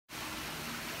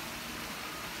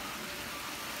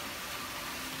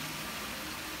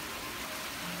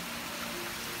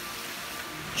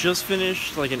just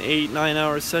finished like an 8-9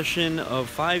 hour session of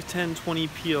 5, 10, 20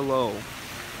 PLO.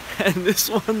 And this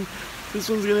one's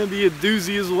gonna be a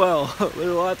doozy as well. There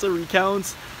are lots of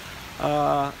recounts.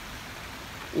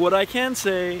 What I can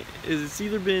say is it's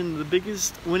either been the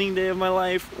biggest winning day of my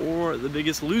life or the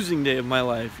biggest losing day of my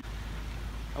life.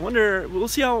 I wonder, we'll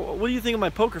see what do you think of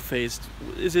my poker face?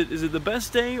 Is it the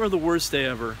best day or the worst day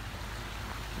ever?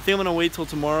 I think I'm gonna wait till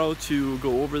tomorrow to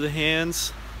go over the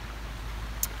hands.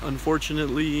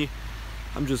 Unfortunately,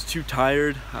 I'm just too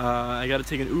tired. I gotta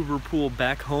take an Uber pool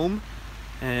back home.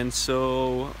 And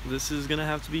so this is gonna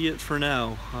have to be it for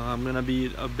now. I'm gonna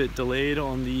be a bit delayed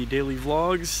on the daily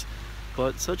vlogs,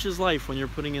 but such is life when you're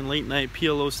putting in late night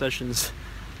PLO sessions.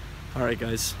 All right,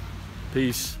 guys,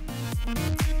 peace.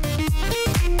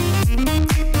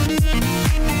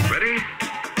 Ready?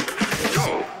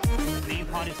 Go! Main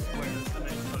pot is square.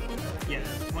 Yes,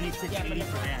 2680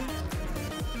 per hand.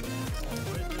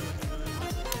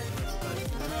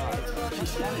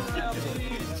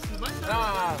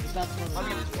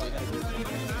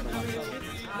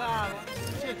 Nah,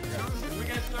 shit. We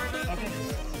get started? Okay.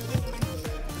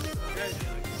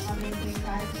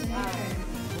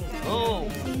 Oh!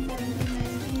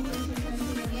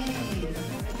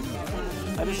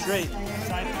 Have it straight.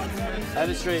 Have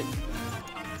it straight.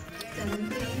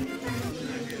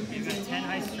 Use a 10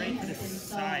 high straight to the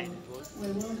side. We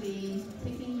will be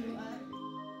picking you up.